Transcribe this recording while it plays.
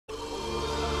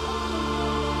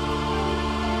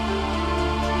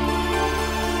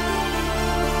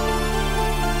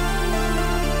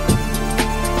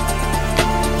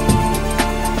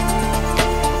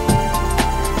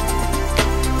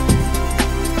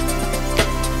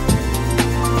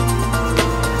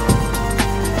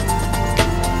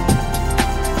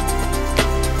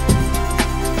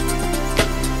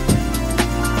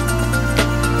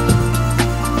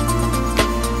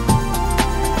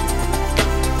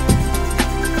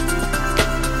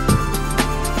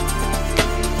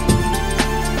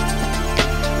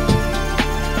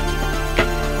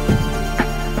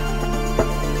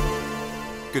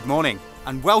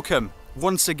and welcome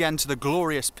once again to the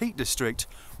glorious Peak District,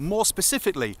 more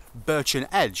specifically Birchen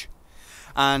Edge.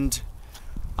 And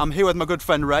I'm here with my good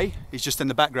friend Ray, he's just in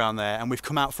the background there, and we've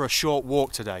come out for a short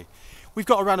walk today. We've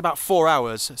got around about 4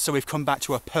 hours, so we've come back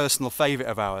to a personal favourite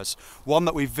of ours, one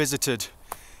that we've visited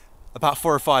about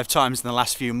 4 or 5 times in the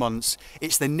last few months.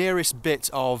 It's the nearest bit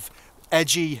of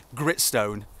edgy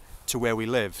gritstone to where we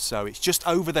live, so it's just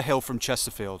over the hill from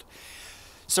Chesterfield.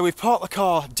 So we've parked the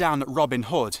car down at Robin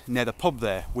Hood near the pub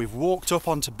there. We've walked up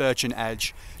onto Birchen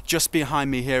Edge. Just behind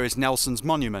me here is Nelson's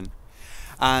Monument.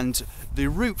 And the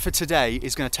route for today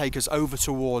is going to take us over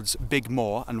towards Big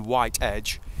Moor and White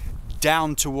Edge,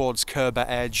 down towards Curbar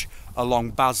Edge,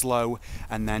 along Baslow,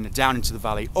 and then down into the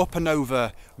valley, up and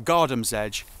over Gardoms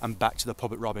Edge and back to the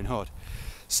pub at Robin Hood.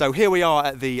 So here we are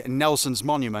at the Nelson's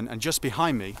Monument, and just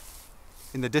behind me,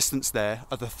 in the distance there,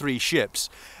 are the 3 ships.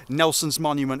 Nelson's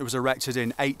Monument was erected in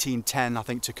 1810, I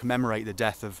think, to commemorate the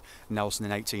death of Nelson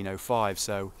in 1805.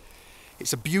 So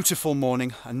it's a beautiful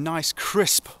morning, a nice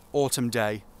crisp autumn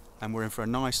day, and we're in for a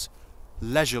nice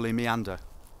leisurely meander.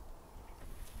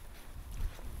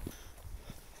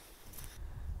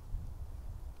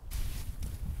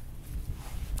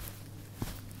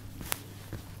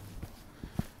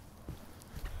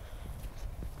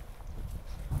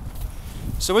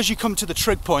 So as you come to the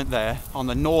trig point there on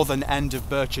the northern end of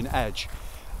Birchen Edge,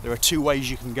 there are 2 ways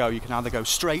you can go. You can either go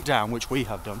straight down, which we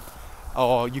have done,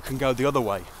 or you can go the other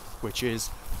way, which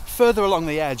is further along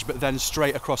the edge but then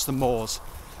straight across the moors.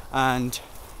 And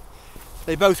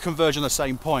they both converge on the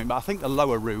same point, but I think the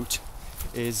lower route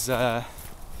is a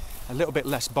little bit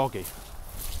less boggy.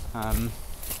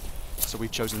 So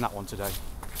we've chosen that one today.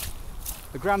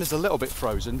 The ground is a little bit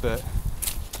frozen, but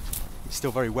it's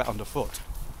still very wet underfoot.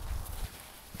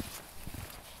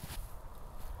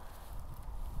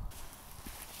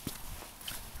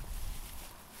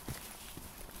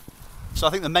 So I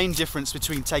think the main difference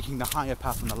between taking the higher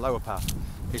path and the lower path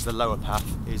is the lower path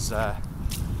is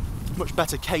much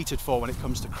better catered for when it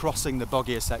comes to crossing the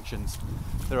boggier sections.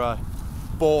 There are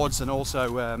boards and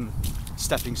also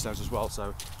stepping stones as well, so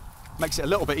it makes it a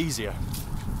little bit easier.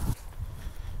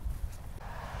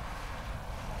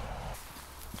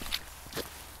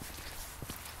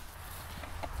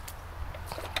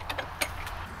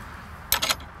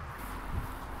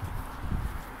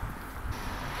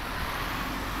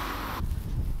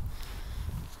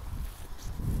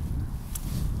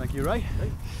 Thank you, Ray.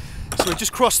 So we've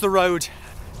just crossed the road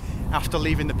after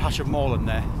leaving the patch of moorland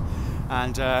there,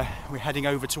 and we're heading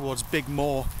over towards Big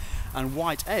Moor and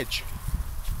White Edge.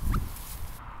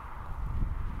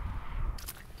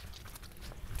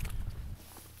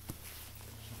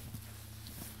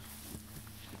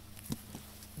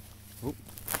 Oh,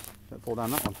 don't fall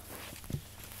down that one.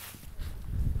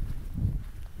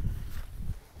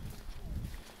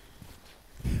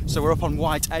 So we're up on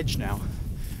White Edge now,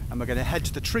 and we're going to head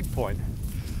to the trig point.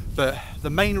 But the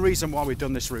main reason why we've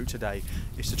done this route today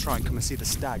is to try and come and see the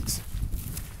stags.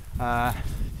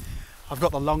 I've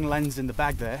got the long lens in the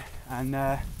bag there,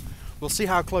 and we'll see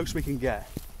how close we can get.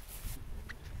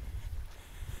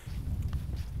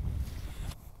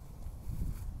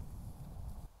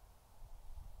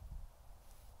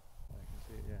 I can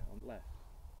see it, yeah, on the left.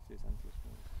 See its antlers.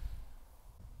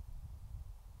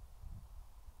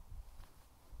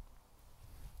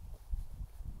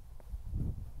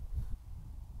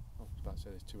 About to say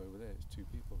there's 2 over there, there's 2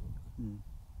 people. Mm.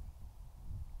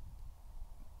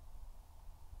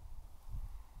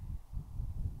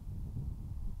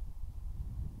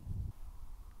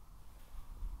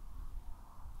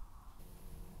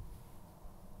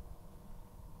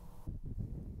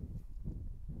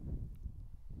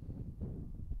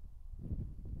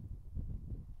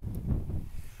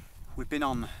 We've been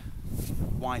on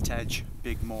White Edge,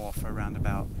 Big Moor for around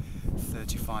about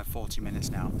 35-40 minutes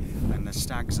now, and the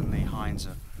stags and the hinds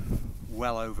are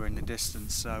well over in the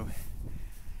distance, so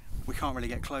we can't really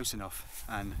get close enough,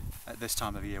 and at this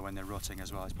time of year when they're rutting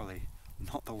as well, it's probably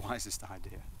not the wisest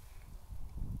idea.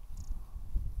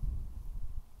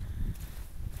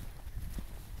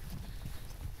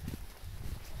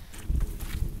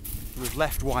 We've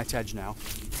left White Edge now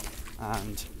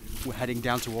and we're heading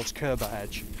down towards Curbar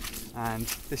Edge, and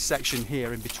this section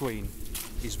here in between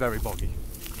is very boggy.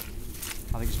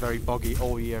 I think it's very boggy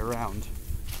all year round.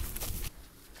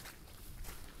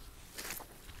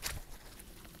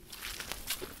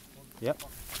 Yep,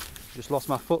 just lost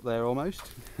my foot there almost.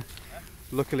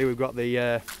 Luckily we've got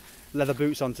the leather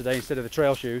boots on today instead of the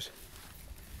trail shoes.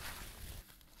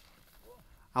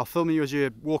 I'll film you as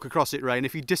you walk across it, Ray, and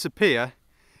if you disappear,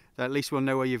 then at least we'll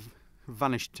know where you've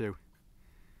vanished to. You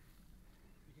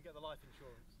can get the life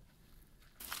insurance.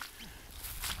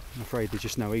 I'm afraid there's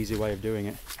just no easy way of doing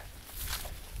it.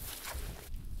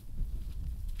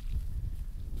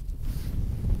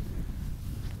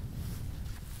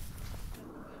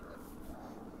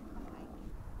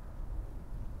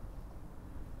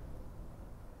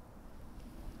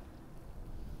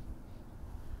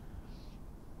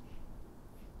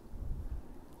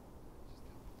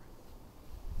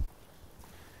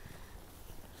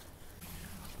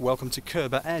 Welcome to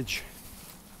Curbar Edge.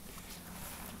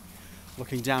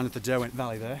 Looking down at the Derwent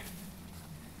Valley there.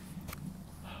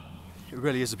 It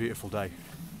really is a beautiful day.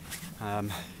 I've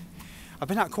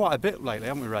been out quite a bit lately,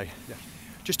 haven't we, Ray? Yeah.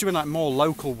 Just doing like more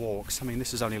local walks. I mean,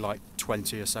 this is only like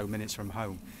 20 or so minutes from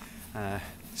home.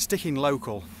 Sticking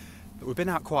local, but we've been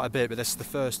out quite a bit, but this is the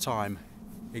first time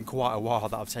in quite a while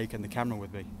that I've taken the camera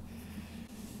with me.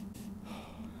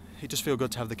 It just feels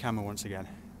good to have the camera once again.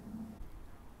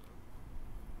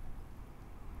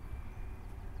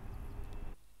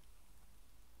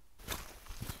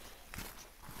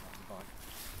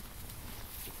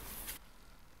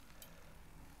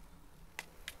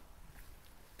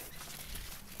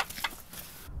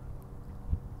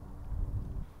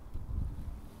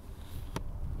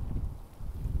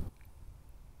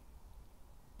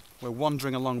 We're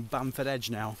wandering along Bamford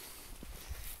Edge now,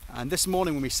 and this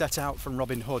morning when we set out from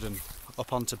Robin Hood and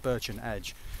up onto Birchen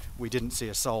Edge, we didn't see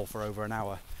a soul for over an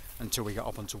hour until we got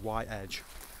up onto White Edge,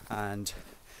 and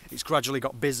it's gradually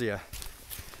got busier.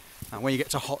 And when you get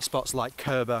to hot spots like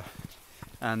Curbar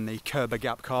and the Curbar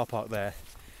Gap car park there,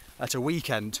 at a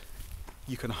weekend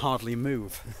you can hardly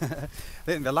move. I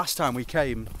think the last time we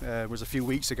came was a few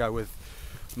weeks ago with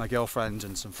my girlfriend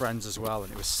and some friends as well,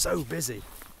 and it was so busy.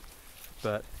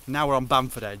 But now we're on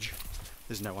Bamford Edge,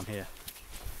 there's no one here.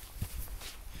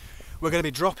 We're going to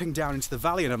be dropping down into the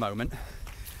valley in a moment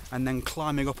and then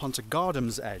climbing up onto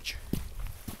Gardoms Edge.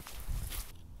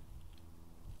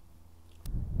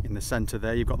 In the centre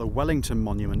there you've got the Wellington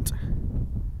Monument.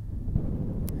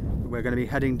 We're going to be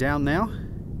heading down now,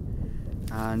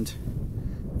 and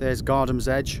there's Gardoms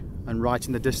Edge, and right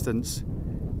in the distance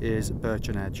is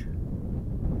Birchen Edge.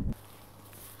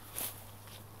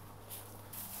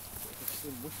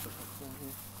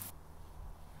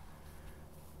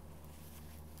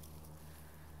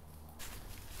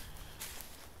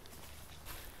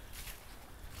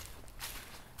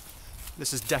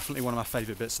 This is definitely one of my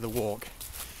favourite bits of the walk.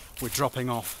 We're dropping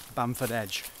off Bamford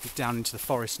Edge down into the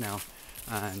forest now,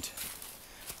 and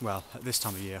well, at this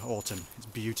time of year, autumn, it's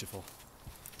beautiful.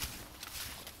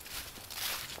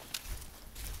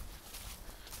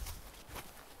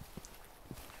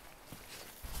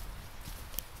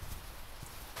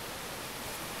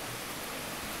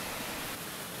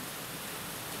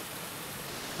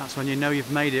 That's when you know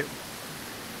you've made it,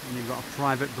 and you've got a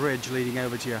private bridge leading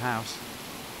over to your house.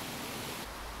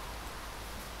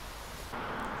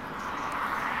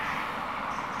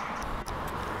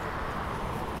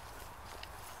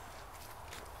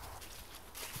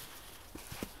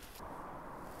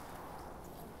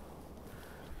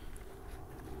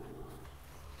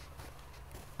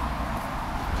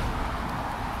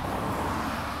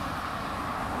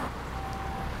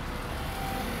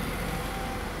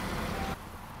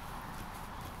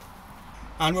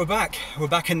 And we're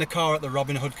back in the car at the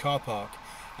Robin Hood car park,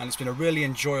 and it's been a really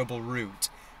enjoyable route.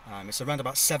 It's around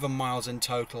about 7 miles in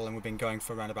total, and we've been going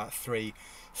for around about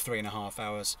 3.5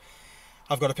 hours.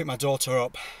 I've got to pick my daughter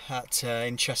up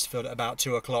in Chesterfield at about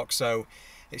 2 o'clock, so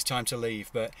it's time to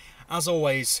leave. But as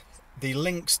always, the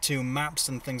links to maps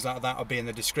and things like that will be in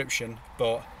the description.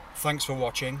 But thanks for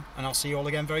watching, and I'll see you all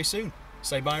again very soon.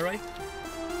 Say bye, Ray.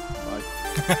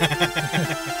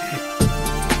 Bye.